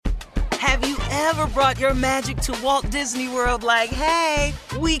Have you ever brought your magic to Walt Disney World like, hey,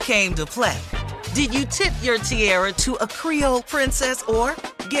 we came to play? Did you tip your tiara to a Creole princess or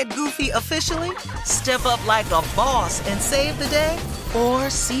get goofy officially? Step up like a boss and save the day? Or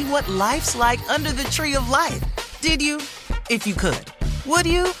see what life's like under the tree of life? Did you? If you could. Would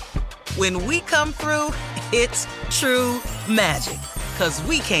you? When we come through, it's true magic. 'Cause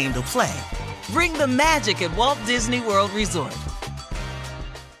we came to play. Bring the magic at Walt Disney World Resort.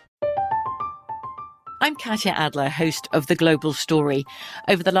 I'm Katya Adler, host of The Global Story.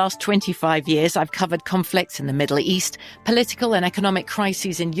 Over the last 25 years, I've covered conflicts in the Middle East, political and economic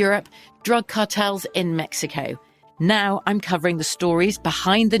crises in Europe, drug cartels in Mexico. Now I'm covering the stories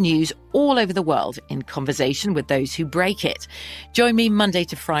behind the news all over the world in conversation with those who break it. Join me Monday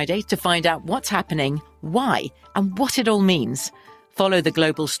to Friday to find out what's happening, why, and what it all means. Follow The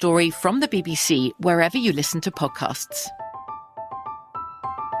Global Story from the BBC wherever you listen to podcasts.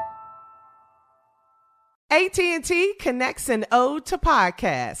 AT&T connects an ode to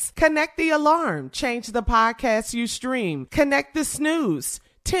podcasts. Connect the alarm. Change the podcast you stream. Connect the snooze.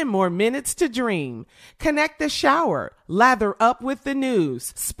 10 more minutes to dream. Connect the shower. Lather up with the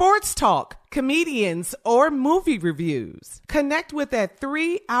news. Sports talk, comedians, or movie reviews. Connect with that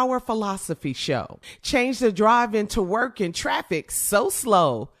 3-hour philosophy show. Change the drive into work in traffic so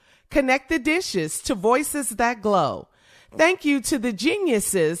slow. Connect the dishes to voices that glow. Thank you to the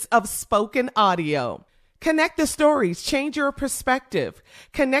geniuses of spoken audio. Connect the stories, change your perspective.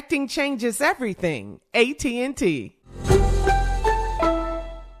 Connecting changes everything. AT&T.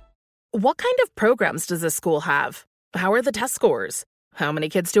 What kind of programs does this school have? How are the test scores? How many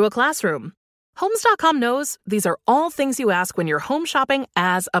kids do a classroom? Homes.com knows these are all things you ask when you're home shopping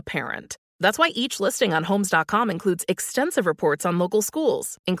as a parent. That's why each listing on Homes.com includes extensive reports on local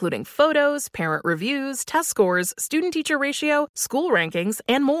schools, including photos, parent reviews, test scores, student-teacher ratio, school rankings,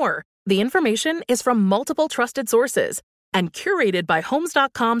 and more. The information is from multiple trusted sources and curated by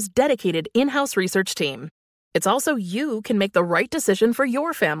Homes.com's dedicated in-house research team. It's also you can make the right decision for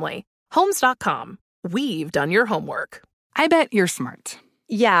your family. Homes.com. We've done your homework. I bet you're smart.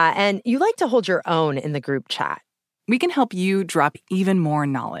 Yeah, and you like to hold your own in the group chat. We can help you drop even more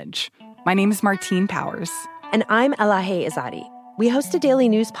knowledge. My name is Martine Powers. And I'm Elahe Izadi. We host a daily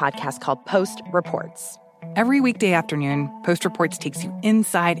news podcast called Post Reports. Every weekday afternoon, Post Reports takes you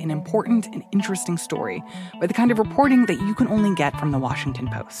inside an important and interesting story with the kind of reporting that you can only get from the Washington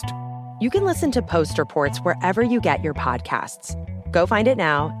Post. You can listen to Post Reports wherever you get your podcasts. Go find it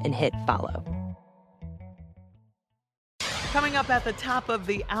now and hit follow. Coming up at the top of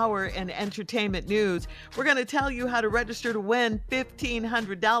the hour in entertainment news, we're going to tell you how to register to win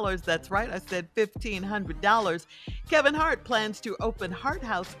 $1,500. That's right, I said $1,500. Kevin Hart plans to open Hart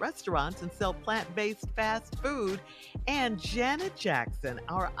House restaurants and sell plant-based fast food. And Janet Jackson,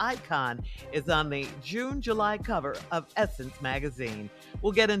 our icon, is on the June-July cover of Essence magazine.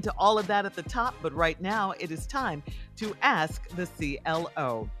 We'll get into all of that at the top, but right now it is time to Ask the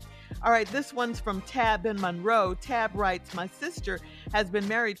CLO. All right, this one's from Tab in Monroe. Tab writes, my sister has been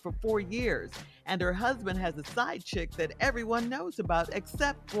married for 4 years, and her husband has a side chick that everyone knows about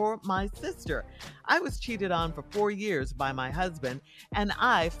except for my sister. I was cheated on for 4 years by my husband, and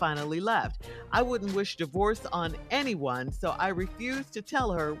I finally left. I wouldn't wish divorce on anyone, so I refuse to tell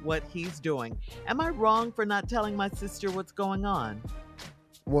her what he's doing. Am I wrong for not telling my sister what's going on?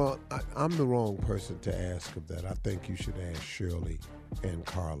 Well, I'm the wrong person to ask of that. I think you should ask Shirley and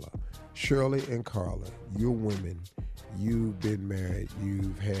Carla. Shirley and Carla, you're women. You've been married.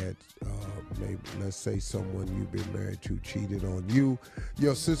 You've had, maybe, let's say someone you've been married to cheated on you.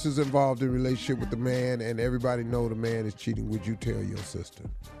 Your sister's involved in a relationship with the man, and everybody know the man is cheating. Would you tell your sister?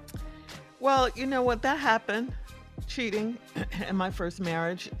 Well, you know what? That happened. Cheating in my first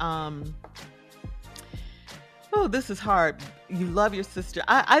marriage. Oh, this is hard. You love your sister.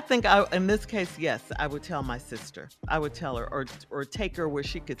 I think in this case, yes, I would tell my sister. I would tell her or take her where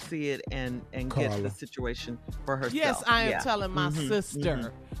she could see it and get the situation for herself. Yes, I am telling my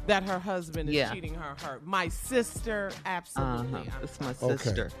sister that her husband is cheating her. My sister, absolutely. It's my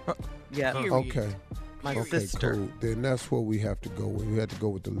sister. Okay. Yeah. Okay. My sister. Cool. Then that's what we have to go with. We have to go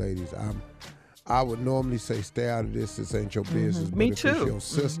with the ladies. I would normally say stay out of this. This ain't your business. But Me if too. It's your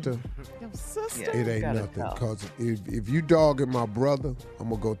sister. Your sister? It ain't nothing. Because if you dogging my brother, I'm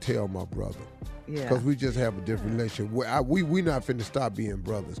going to go tell my brother. Yeah. Because we just have a different relationship. We not finna stop being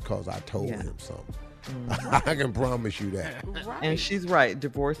brothers because I told him something. I can promise you that. Right. And she's right.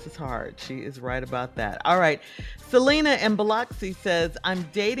 Divorce is hard. She is right about that. All right. Selena in Biloxi says, I'm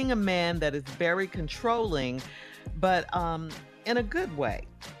dating a man that is very controlling, but in a good way.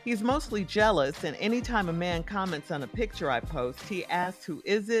 He's mostly jealous, and anytime a man comments on a picture I post, he asks who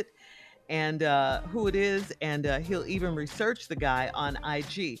is it, and who it is, and he'll even research the guy on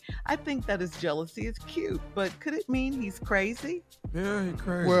IG. I think that his jealousy is cute, but could it mean he's crazy? Yeah, he's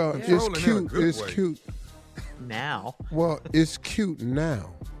crazy. Well, He's it's trolling in a cute. good It's way. cute. Now. Well, it's cute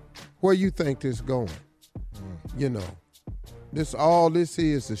now. Where you think this going? You know, all this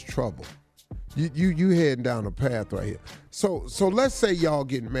is trouble. You heading down a path right here. So let's say y'all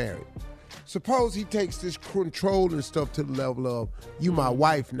getting married. Suppose he takes this control and stuff to the level of, you my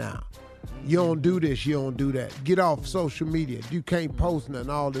wife now. You don't do this, you don't do that. Get off social media. You can't post nothing,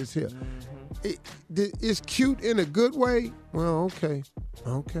 all this here. It's cute in a good way? Well, okay.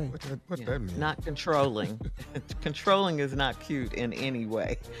 What that mean? Not controlling. Controlling is not cute in any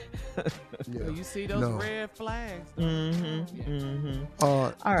way. Yeah. You see those red flags?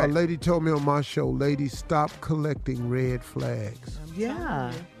 All right. A lady told me on my show, ladies, stop collecting red flags.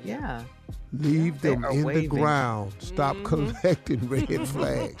 Yeah. Leave them are in the waving. ground. Stop collecting red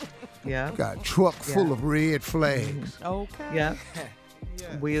flags. Yeah. Got a truck full of red flags. Okay. Yeah.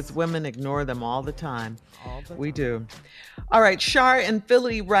 We as women ignore them all the time. We do. All right, Shar in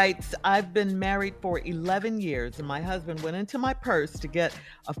Philly writes, I've been married for 11 years and my husband went into my purse to get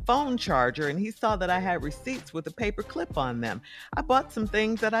a phone charger and he saw that I had receipts with a paper clip on them. I bought some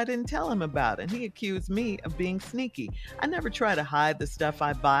things that I didn't tell him about and he accused me of being sneaky. I never try to hide the stuff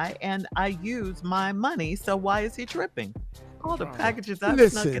I buy and I use my money, so why is he tripping? All the packages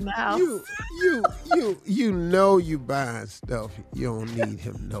I've snuck in the house. You know you buying stuff you don't need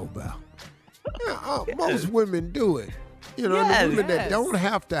him to know about. Most women do it. You know, the women that don't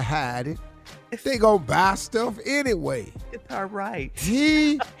have to hide it, they gonna buy stuff anyway. It's all right.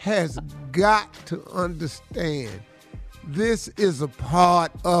 He has got to understand this is a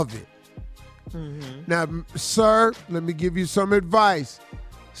part of it. Now, sir, let me give you some advice.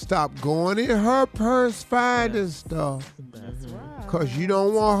 Stop going in her purse finding stuff. That's right. Because you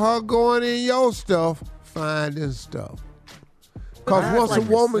don't want her going in your stuff finding stuff. Because once a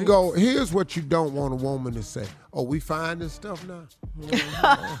woman go, here's what you don't want a woman to say. Oh, we finding stuff now?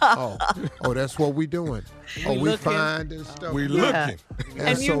 Oh, that's what we doing. We finding stuff. We Yeah. looking.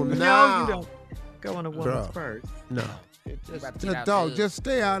 And so you know now, you don't go in a woman's Bruh. purse. No. Just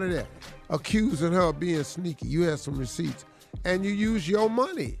stay out of that. Accusing her of being sneaky. You have some receipts. And you use your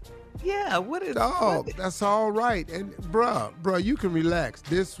money. Yeah, what is That's all right. And bruh, you can relax.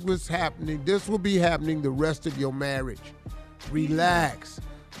 This was happening. This will be happening the rest of your marriage. Relax.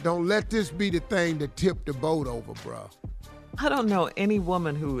 Don't let this be the thing that tipped the boat over, bruh. I don't know any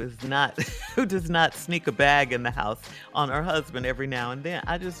woman who does not sneak a bag in the house on her husband every now and then.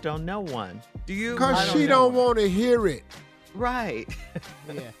 I just don't know one. Do you? Because she don't want to hear it. Right.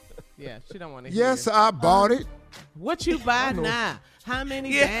 Yeah, she don't want to hear Yes, it. I bought it. What you buy now? How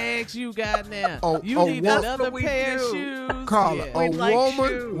many bags you got now? You a need wo- another pair of shoes. Carla, Yeah. a like woman,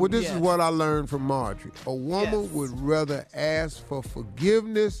 shoes. well, this Yes. is what I learned from Marjorie. A woman Yes. would rather ask for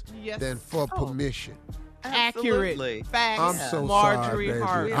forgiveness Yes. than for permission. Accurate Absolutely. facts. I'm so Marjorie sorry, baby.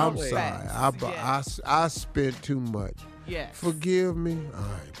 Hart. I'm Really? sorry. Facts. I spent too much. Yes. Forgive me. All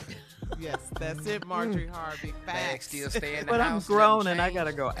right, baby. Yes, that's it, Marjorie Harvey. Facts. Still stay in the But I'm house. grown nothing and I changed.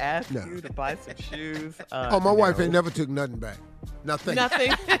 gotta go ask No. you to buy some shoes. My wife ain't never took nothing back. Nothing.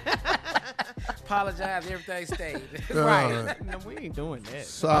 Nothing. Apologize, everything stayed. Right. No, we ain't doing that. I know a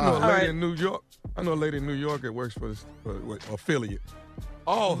Sorry. lady right. in New York. I know a lady in New York that works for this affiliate.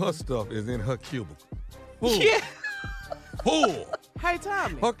 All her stuff is in her cubicle. Full. Yeah. Full. Hey,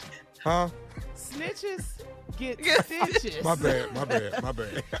 Tommy. Her, huh? Snitches get stitches. My bad.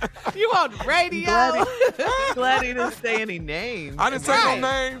 You on the radio? Glad he didn't say any names. I didn't say Right.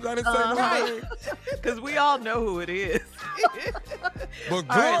 no names. I didn't say no names. Because we all know who it is. But All right,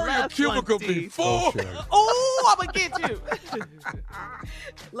 Gloria last cubicle one, be Steve. full. Oh, I'm going to get you.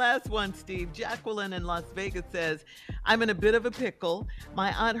 Last one, Steve. Jacqueline in Las Vegas says, I'm in a bit of a pickle.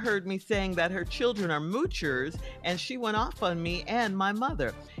 My aunt heard me saying that her children are moochers, and she went off on me and my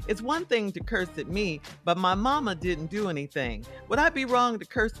mother. It's one thing to curse at me, but my mama didn't do anything. Would I be wrong to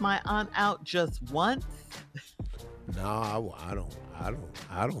curse my aunt out just once? No, I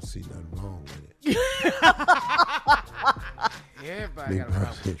don't see nothing wrong with it. Everybody got a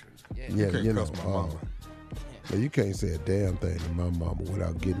problem with you. Yeah, can't you know. cuss my mama. But you can't say a damn thing to my mama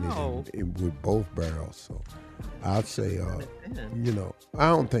without getting No. it in with both barrels. So I'd say, you know, I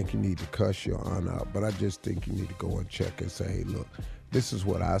don't think you need to cuss your aunt out, but I just think you need to go and check and say, hey, look, this is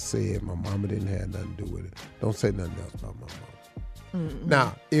what I said. My mama didn't have nothing to do with it. Don't say nothing else about my mama. Mm-mm.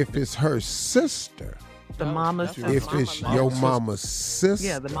 Now, if it's her sister, The mama's sister. if it's your mama's sister,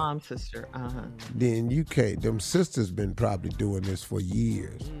 Yeah, the mom's sister. Uh-huh. then you can't. Them sisters been probably doing this for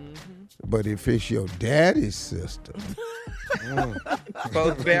years. But if it's your daddy's sister,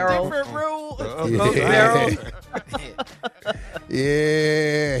 both barrels. Different rules. Both barrels.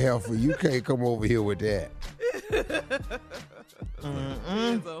 Yeah, Helfer, you can't come over here with that.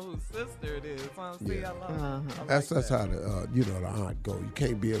 Depends on whose sister it is. See, I love it. That's how the the aunt go. You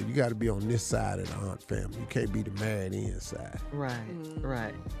can't you got to be on this side of the aunt family. You can't be the married in side. Right,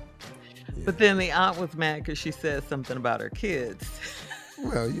 right. Yeah. But then the aunt was mad because she said something about her kids.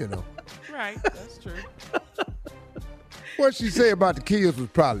 Well, Right, that's true. What she said about the kids was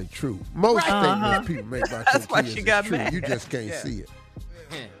probably true. Most statements people make about That's your why kids she got is true. mad. You just can't see it.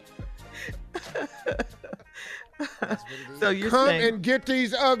 So you're Come saying... and get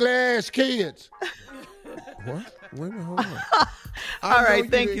these ugly ass kids. What? Wait a minute, hold on. All right,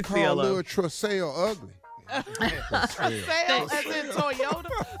 thank you, call CLO. Lil Trussell ugly. Trussell, as in Toyota.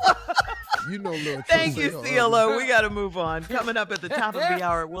 You know Lil Thank you, Trussell CLO. ugly. We got to move on. Coming up at the top of the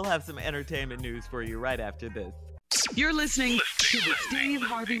hour, we'll have some entertainment news for you right after this. You're listening to the Steve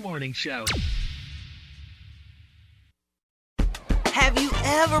Harvey Morning Show. Have you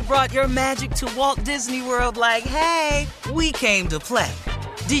ever brought your magic to Walt Disney World like, hey, we came to play?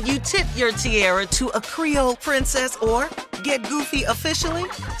 Did you tip your tiara to a Creole princess or get goofy officially?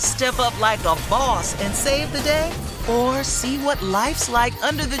 Step up like a boss and save the day? Or see what life's like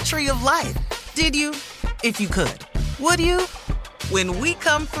under the tree of life? Did you? If you could. Would you? When we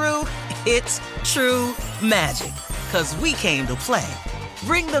come through, it's true magic. 'Cause we came to play.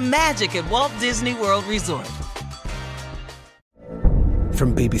 Bring the magic at Walt Disney World Resort.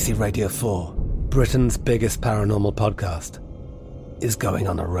 From BBC Radio 4, Britain's biggest paranormal podcast is going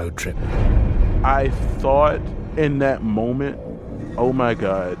on a road trip. I thought in that moment, oh my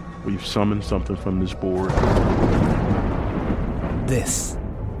God, we've summoned something from this board. This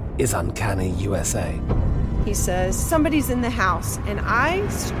is Uncanny USA. He says, somebody's in the house, and I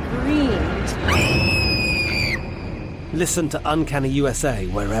screamed. Listen to Uncanny USA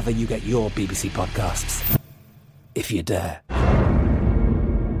wherever you get your BBC podcasts, if you dare.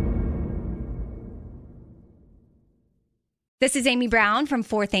 This is Amy Brown from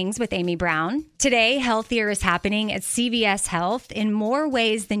 4 Things with Amy Brown. Today, healthier is happening at CVS Health in more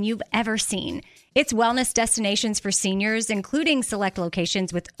ways than you've ever seen. It's wellness destinations for seniors, including select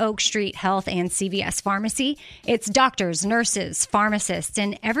locations with Oak Street Health and CVS Pharmacy. It's doctors, nurses, pharmacists,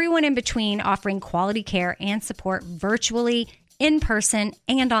 and everyone in between offering quality care and support virtually, in person,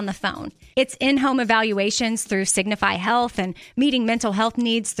 and on the phone. It's in-home evaluations through Signify Health and meeting mental health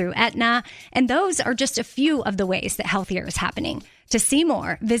needs through Aetna. And those are just a few of the ways that healthier is happening. To see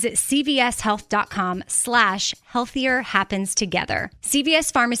more, visit cvshealth.com/healthier happens together.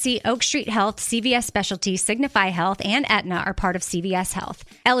 CVS Pharmacy, Oak Street Health, CVS Specialty, Signify Health, and Aetna are part of CVS Health.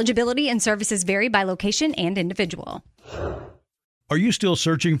 Eligibility and services vary by location and individual. Are you still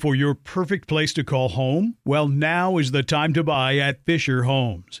searching for your perfect place to call home? Well, now is the time to buy at Fisher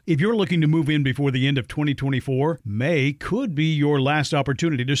Homes. If you're looking to move in before the end of 2024, May could be your last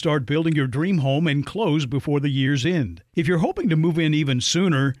opportunity to start building your dream home and close before the year's end. If you're hoping to move in even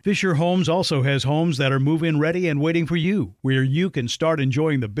sooner, Fisher Homes also has homes that are move-in ready and waiting for you, where you can start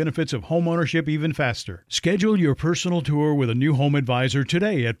enjoying the benefits of homeownership even faster. Schedule your personal tour with a new home advisor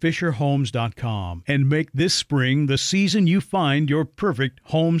today at FisherHomes.com and make this spring the season you find your perfect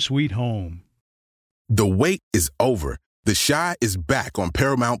home sweet home. The wait is over. The Chi is back on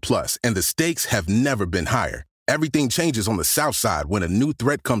Paramount Plus, and the stakes have never been higher. Everything changes on the South Side when a new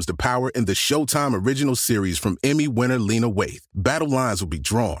threat comes to power in the Showtime original series from Emmy winner Lena Waithe. Battle lines will be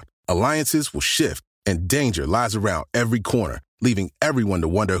drawn, alliances will shift, and danger lies around every corner, leaving everyone to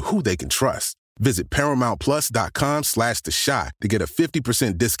wonder who they can trust. Visit ParamountPlus.com/The Chi to get a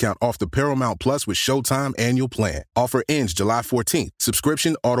 50% discount off the Paramount Plus with Showtime annual plan. Offer ends July 14th.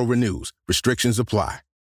 Subscription auto-renews. Restrictions apply.